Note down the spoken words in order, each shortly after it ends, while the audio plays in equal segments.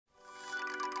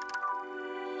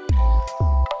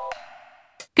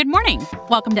Good morning.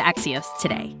 Welcome to Axios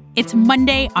Today. It's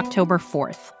Monday, October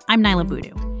 4th. I'm Nyla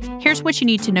Boodoo. Here's what you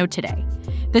need to know today.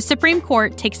 The Supreme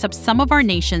Court takes up some of our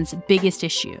nation's biggest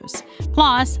issues,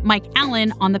 plus Mike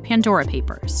Allen on the Pandora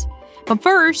Papers. But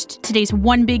first, today's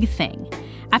one big thing.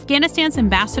 Afghanistan's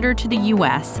ambassador to the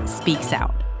U.S. speaks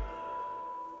out.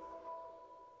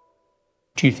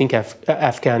 Do you think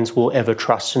Afghans will ever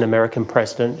trust an American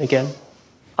president again?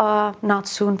 Not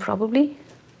soon, probably.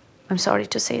 I'm sorry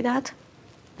to say that.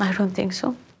 I don't think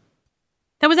so.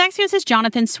 That was Axios'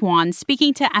 Jonathan Swan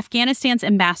speaking to Afghanistan's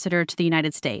ambassador to the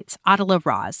United States, Adila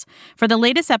Raz, for the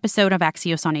latest episode of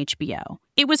Axios on HBO.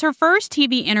 It was her first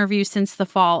TV interview since the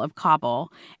fall of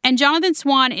Kabul, and Jonathan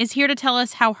Swan is here to tell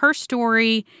us how her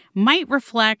story might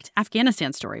reflect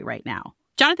Afghanistan's story right now.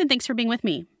 Jonathan, thanks for being with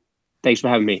me. Thanks for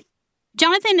having me.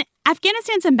 Jonathan,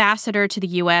 Afghanistan's ambassador to the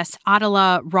U.S.,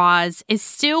 Adila Raz, is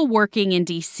still working in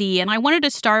D.C., and I wanted to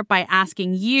start by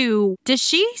asking you, does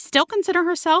she still consider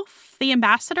herself the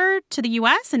ambassador to the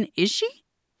U.S., and is she?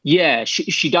 Yeah,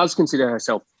 she does consider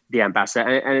herself the ambassador,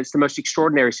 and it's the most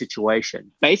extraordinary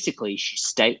situation. Basically, she's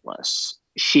stateless.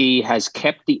 She has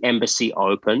kept the embassy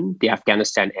open, the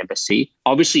Afghanistan embassy.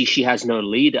 Obviously, she has no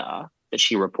leader that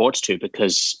she reports to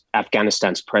because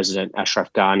Afghanistan's president,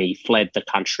 Ashraf Ghani, fled the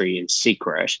country in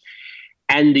secret.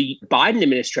 And the Biden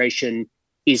administration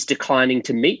is declining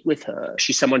to meet with her.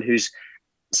 She's someone who's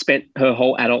spent her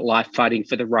whole adult life fighting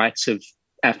for the rights of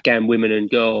Afghan women and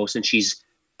girls. And she's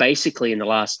basically in the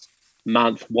last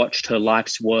month watched her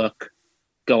life's work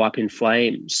go up in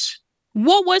flames.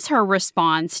 What was her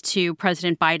response to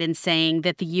President Biden saying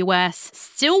that the U.S.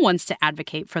 still wants to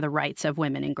advocate for the rights of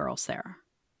women and girls there?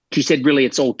 She said, really,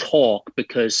 it's all talk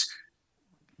because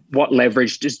what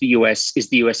leverage is the U.S.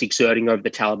 exerting over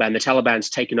the Taliban? The Taliban's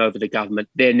taken over the government.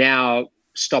 They're now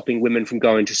stopping women from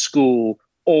going to school.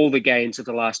 All the gains of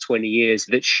the last 20 years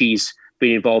that she's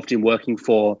been involved in working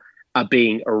for are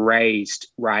being erased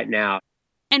right now.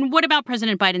 And what about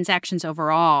President Biden's actions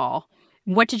overall?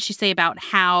 What did she say about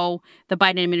how the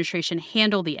Biden administration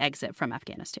handled the exit from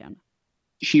Afghanistan?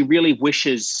 She really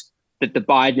wishes that the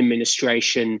Biden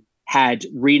administration had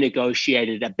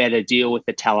renegotiated a better deal with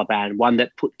the Taliban, one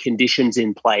that put conditions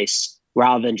in place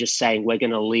rather than just saying, we're going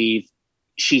to leave.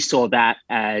 She saw that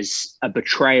as a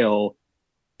betrayal.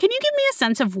 Can you give me a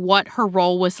sense of what her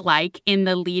role was like in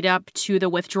the lead up to the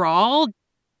withdrawal?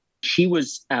 She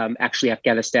was actually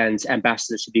Afghanistan's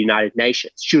ambassador to the United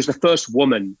Nations. She was the first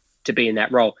woman to be in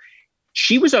that role.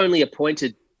 She was only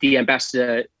appointed the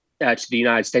ambassador to the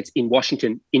United States in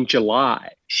Washington in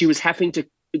July. She was having to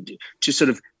sort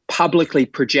of publicly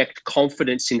project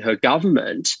confidence in her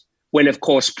government when, of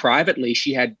course, privately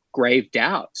she had grave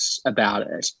doubts about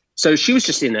it. So she was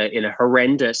just in a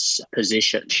horrendous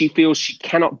position. She feels she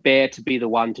cannot bear to be the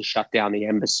one to shut down the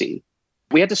embassy.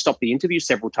 We had to stop the interview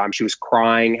several times. She was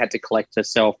crying, had to collect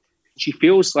herself. She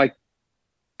feels like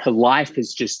her life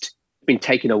has just been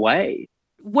taken away.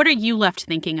 What are you left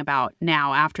thinking about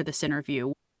now after this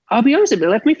interview? I'll be honest, it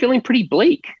left me feeling pretty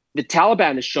bleak. The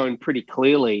Taliban has shown pretty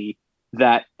clearly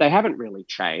that they haven't really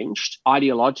changed.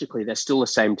 Ideologically, they're still the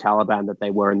same Taliban that they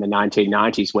were in the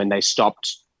 1990s when they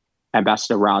stopped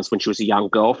Ambassador Raz when she was a young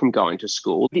girl from going to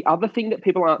school. The other thing that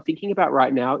people aren't thinking about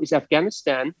right now is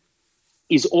Afghanistan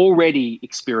is already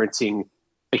experiencing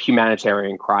a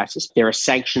humanitarian crisis. There are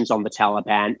sanctions on the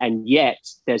Taliban, and yet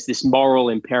there's this moral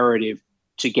imperative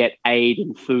to get aid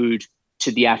and food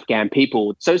to the Afghan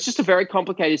people. So it's just a very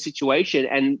complicated situation,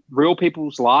 and real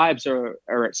people's lives are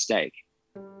at stake.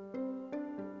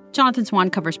 Jonathan Swan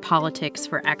covers politics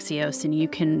for Axios, and you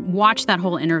can watch that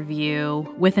whole interview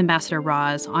with Ambassador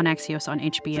Raz on Axios on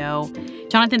HBO.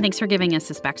 Jonathan, thanks for giving us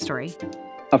this backstory.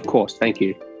 Of course. Thank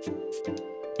you.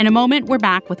 In a moment, we're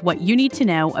back with what you need to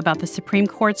know about the Supreme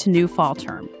Court's new fall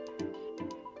term.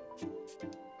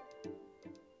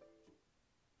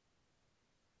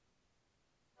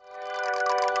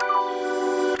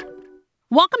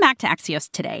 Welcome back to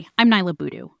Axios Today. I'm Nyla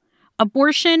Boodoo.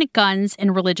 Abortion, guns,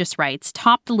 and religious rights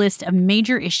top the list of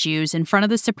major issues in front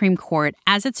of the Supreme Court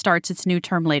as it starts its new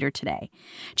term later today.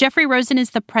 Jeffrey Rosen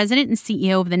is the president and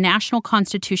CEO of the National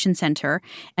Constitution Center,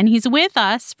 and he's with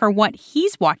us for what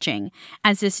he's watching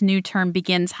as this new term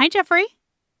begins. Hi, Jeffrey.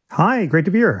 Hi, great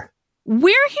to be here.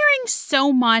 We're hearing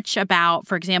so much about,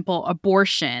 for example,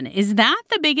 abortion. Is that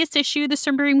the biggest issue the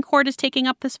Supreme Court is taking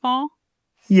up this fall?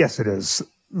 Yes, it is.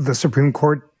 The Supreme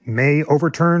Court may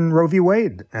overturn Roe v.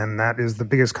 Wade, and that is the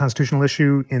biggest constitutional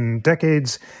issue in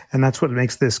decades, and that's what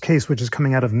makes this case, which is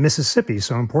coming out of Mississippi,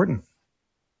 so important.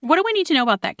 What do we need to know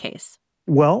about that case?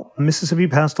 Well, Mississippi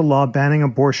passed a law banning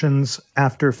abortions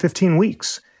after 15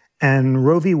 weeks, and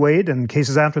Roe v. Wade and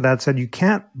cases after that said you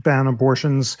can't ban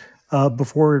abortions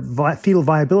before fetal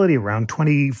viability around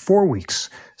 24 weeks.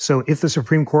 So if the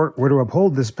Supreme Court were to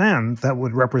uphold this ban, that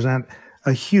would represent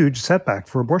a huge setback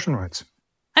for abortion rights.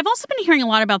 I've also been hearing a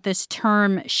lot about this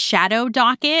term shadow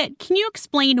docket. Can you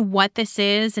explain what this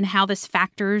is and how this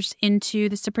factors into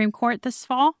the Supreme Court this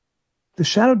fall? The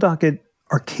shadow docket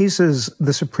are cases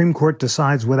the Supreme Court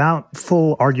decides without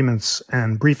full arguments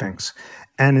and briefings.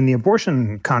 And in the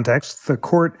abortion context, the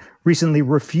court recently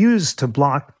refused to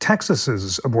block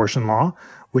Texas's abortion law,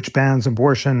 which bans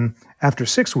abortion after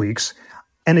 6 weeks.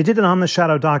 And it did it on the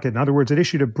shadow docket. In other words, it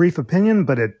issued a brief opinion,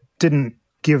 but it didn't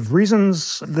give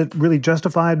reasons that really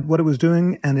justified what it was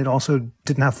doing, and it also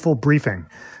didn't have full briefing.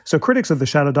 So critics of the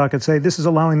shadow docket say this is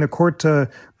allowing the court to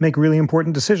make really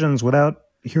important decisions without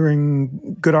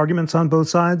hearing good arguments on both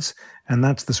sides, and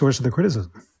that's the source of the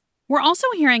criticism. We're also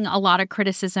hearing a lot of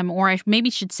criticism, or I maybe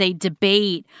should say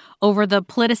debate, over the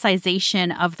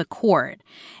politicization of the court.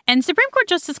 And Supreme Court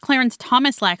Justice Clarence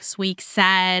Thomas last week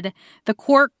said the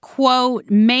court, quote,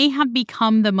 may have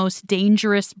become the most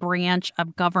dangerous branch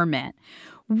of government.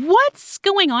 What's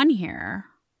going on here?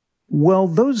 Well,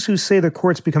 those who say the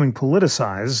court's becoming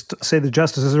politicized say the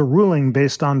justices are ruling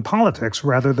based on politics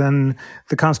rather than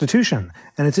the Constitution.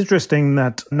 And it's interesting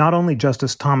that not only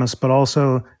Justice Thomas, but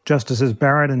also Justices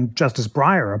Barrett and Justice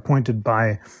Breyer, appointed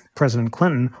by President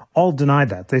Clinton, all denied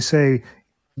that. They say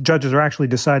judges are actually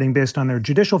deciding based on their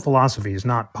judicial philosophies,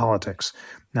 not politics.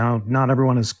 Now, not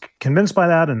everyone is convinced by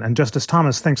that, and Justice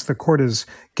Thomas thinks the court is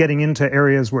getting into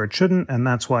areas where it shouldn't, and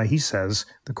that's why he says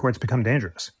the court's become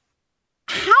dangerous.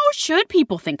 How should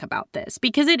people think about this?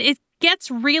 Because it gets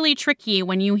really tricky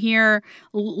when you hear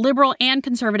liberal and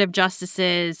conservative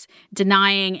justices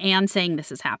denying and saying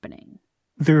this is happening.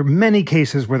 There are many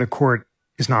cases where the court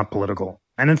is not political.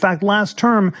 And in fact, last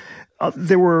term,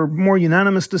 there were more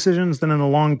unanimous decisions than in a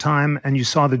long time, and you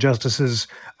saw the justices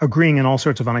agreeing in all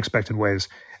sorts of unexpected ways.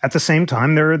 At the same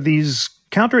time, there are these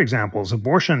counterexamples,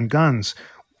 abortion, guns.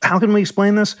 How can we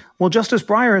explain this? Well, Justice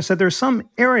Breyer has said there are some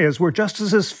areas where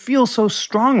justices feel so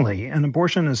strongly, and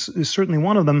abortion is certainly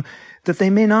one of them, that they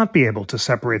may not be able to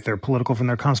separate their political from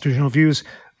their constitutional views.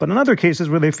 But in other cases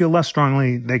where they feel less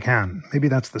strongly, they can. Maybe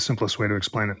that's the simplest way to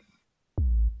explain it.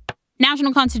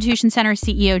 National Constitution Center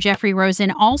CEO Jeffrey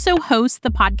Rosen also hosts the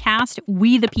podcast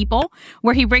We the People,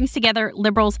 where he brings together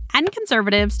liberals and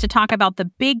conservatives to talk about the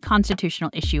big constitutional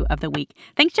issue of the week.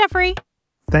 Thanks, Jeffrey.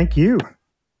 Thank you.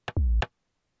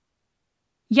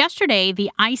 Yesterday,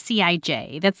 the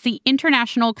ICIJ, that's the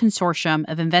International Consortium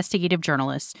of Investigative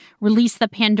Journalists, released the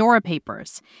Pandora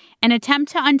Papers, an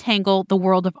attempt to untangle the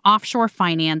world of offshore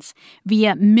finance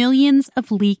via millions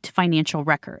of leaked financial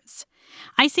records.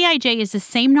 ICIJ is the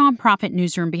same nonprofit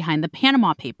newsroom behind the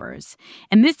Panama Papers,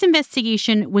 and this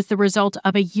investigation was the result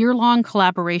of a year-long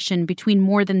collaboration between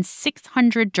more than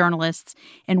 600 journalists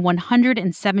in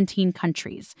 117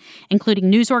 countries, including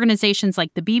news organizations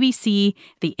like the BBC,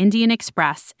 the Indian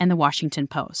Express, and the Washington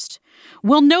Post.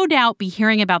 We'll no doubt be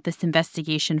hearing about this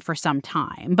investigation for some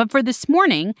time, but for this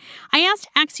morning, I asked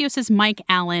Axios' Mike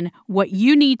Allen what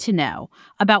you need to know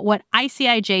about what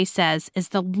ICIJ says is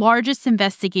the largest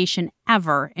investigation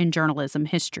ever in journalism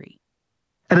history.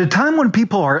 At a time when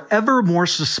people are ever more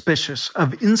suspicious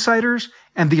of insiders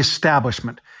and the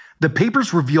establishment, the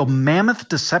papers reveal mammoth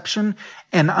deception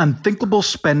and unthinkable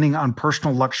spending on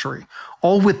personal luxury,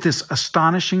 all with this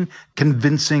astonishing,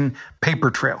 convincing paper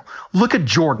trail. Look at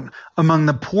Jordan, among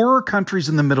the poorer countries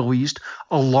in the Middle East,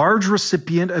 a large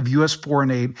recipient of U.S. foreign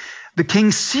aid. The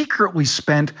king secretly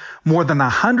spent more than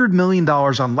 $100 million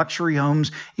on luxury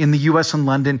homes in the U.S. and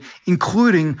London,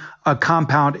 including a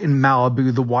compound in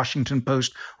Malibu, the Washington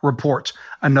Post reports.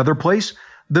 Another place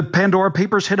the Pandora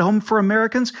Papers hit home for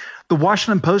Americans. The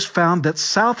Washington Post found that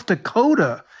South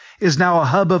Dakota is now a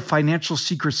hub of financial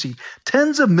secrecy.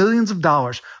 Tens of millions of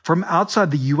dollars from outside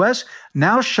the U.S.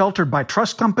 now sheltered by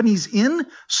trust companies in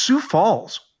Sioux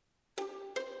Falls.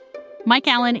 Mike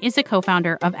Allen is a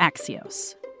co-founder of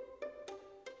Axios.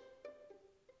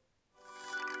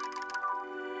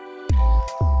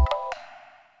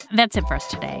 That's it for us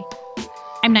today.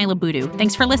 I'm Naila Boodoo.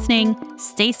 Thanks for listening.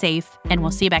 Stay safe, and we'll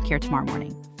see you back here tomorrow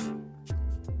morning.